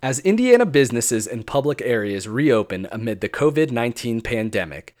As Indiana businesses and public areas reopen amid the COVID-19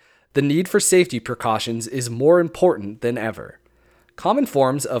 pandemic, the need for safety precautions is more important than ever. Common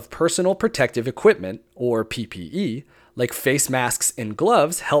forms of personal protective equipment, or PPE, like face masks and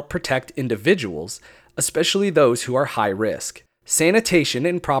gloves help protect individuals, especially those who are high risk. Sanitation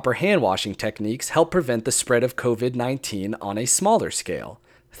and proper hand washing techniques help prevent the spread of COVID-19 on a smaller scale.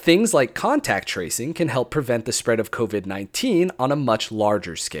 Things like contact tracing can help prevent the spread of COVID-19 on a much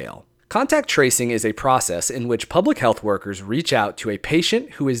larger scale. Contact tracing is a process in which public health workers reach out to a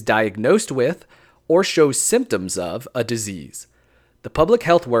patient who is diagnosed with or shows symptoms of a disease. The public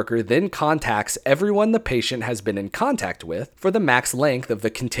health worker then contacts everyone the patient has been in contact with for the max length of the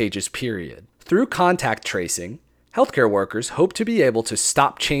contagious period. Through contact tracing, healthcare workers hope to be able to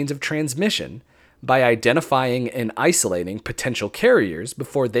stop chains of transmission by identifying and isolating potential carriers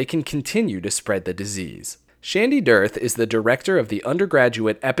before they can continue to spread the disease. Shandy Dirth is the director of the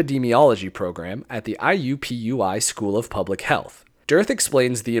undergraduate epidemiology program at the IUPUI School of Public Health. Dirth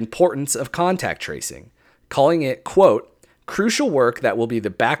explains the importance of contact tracing, calling it, quote, crucial work that will be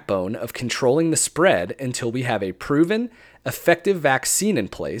the backbone of controlling the spread until we have a proven, effective vaccine in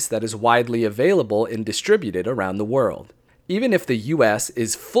place that is widely available and distributed around the world. Even if the U.S.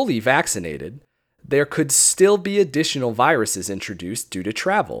 is fully vaccinated, there could still be additional viruses introduced due to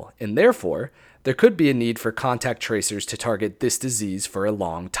travel, and therefore, there could be a need for contact tracers to target this disease for a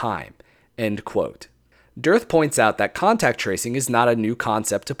long time. End quote. Dirth points out that contact tracing is not a new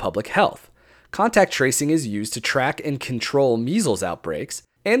concept to public health. Contact tracing is used to track and control measles outbreaks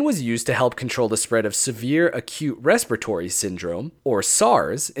and was used to help control the spread of severe acute respiratory syndrome, or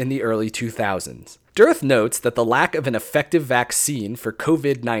SARS, in the early 2000s. Dirth notes that the lack of an effective vaccine for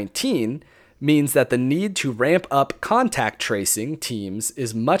COVID-19 means that the need to ramp up contact tracing teams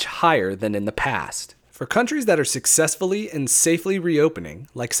is much higher than in the past. For countries that are successfully and safely reopening,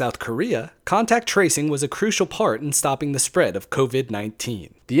 like South Korea, contact tracing was a crucial part in stopping the spread of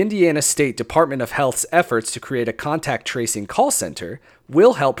COVID-19. The Indiana State Department of Health's efforts to create a contact tracing call center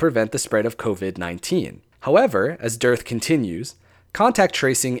will help prevent the spread of COVID-19. However, as Dirth continues, contact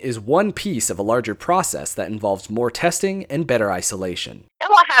tracing is one piece of a larger process that involves more testing and better isolation. It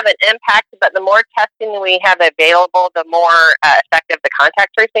will have an impact, but the more testing we have available, the more effective the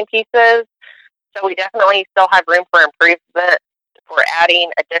contact tracing piece is. So we definitely still have room for improvement for adding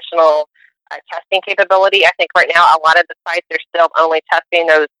additional testing capability. I think right now a lot of the sites are still only testing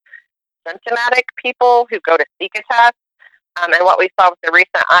those symptomatic people who go to seek a test. And what we saw with the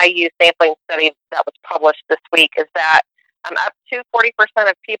recent IU sampling study that was published this week is that up to 40%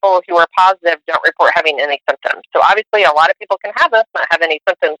 of people who are positive don't report having any symptoms. So obviously a lot of people can have this, not have any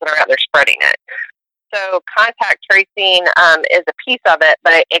symptoms, and are out there spreading it. So contact tracing is a piece of it,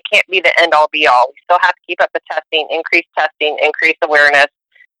 but it can't be the end-all, be-all. We still have to keep up the testing, increase awareness,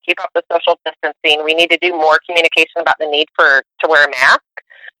 keep up the social distancing. We need to do more communication about the need to wear a mask.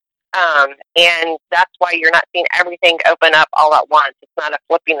 And that's why you're not seeing everything open up all at once. It's not a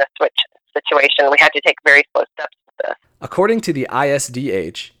flipping the switch situation. We had to take very slow steps with this. According to the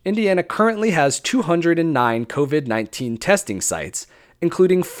ISDH, Indiana currently has 209 COVID-19 testing sites,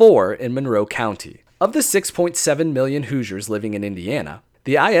 including 4 in Monroe County. Of the 6.7 million Hoosiers living in Indiana,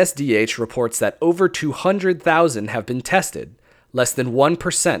 the ISDH reports that over 200,000 have been tested, less than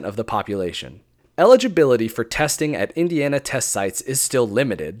 1% of the population. Eligibility for testing at Indiana test sites is still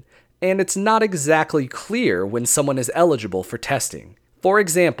limited, and it's not exactly clear when someone is eligible for testing. For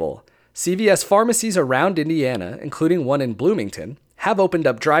example, CVS pharmacies around Indiana, including one in Bloomington, have opened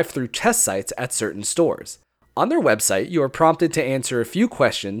up drive-through test sites at certain stores. On their website, you are prompted to answer a few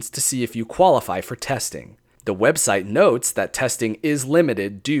questions to see if you qualify for testing. The website notes that testing is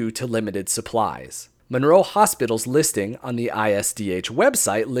limited due to limited supplies. Monroe Hospital's listing on the ISDH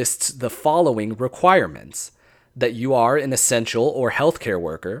website lists the following requirements: that you are an essential or healthcare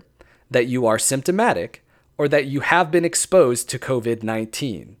worker, that you are symptomatic, or that you have been exposed to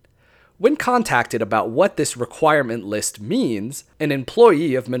COVID-19. When contacted about what this requirement list means, an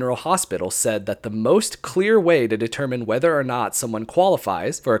employee of Monroe Hospital said that the most clear way to determine whether or not someone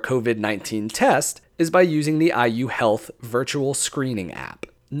qualifies for a COVID-19 test is by using the IU Health virtual screening app.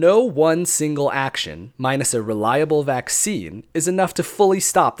 No one single action, minus a reliable vaccine, is enough to fully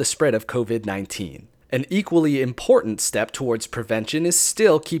stop the spread of COVID-19. An equally important step towards prevention is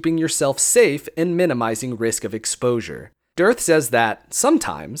still keeping yourself safe and minimizing risk of exposure. Dirth says that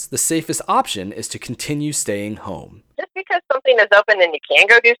sometimes the safest option is to continue staying home. Just because something is open and you can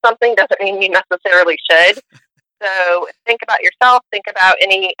go do something doesn't mean you necessarily should. So think about yourself. Think about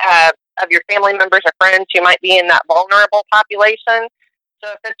any of your family members or friends who might be in that vulnerable population.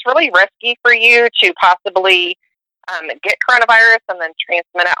 So if it's really risky for you to possibly get coronavirus and then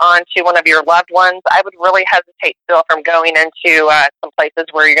transmit it on to one of your loved ones, I would really hesitate still from going into some places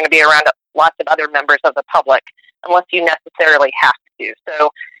where you're going to be around lots of other members of the public unless you necessarily have to. So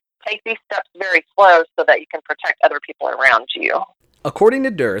take these steps very slow so that you can protect other people around you. According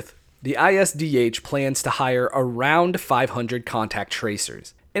to Dearth, the ISDH plans to hire around 500 contact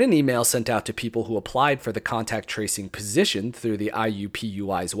tracers. In an email sent out to people who applied for the contact tracing position through the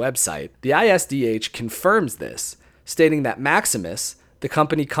IUPUI's website, the ISDH confirms this, stating that Maximus, the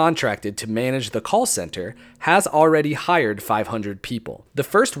company contracted to manage the call center, has already hired 500 people. The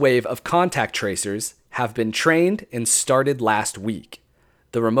first wave of contact tracers have been trained and started last week.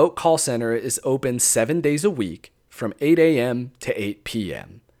 The remote call center is open 7 days a week from 8 a.m. to 8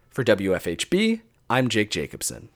 p.m. For WFHB, I'm Jake Jacobson.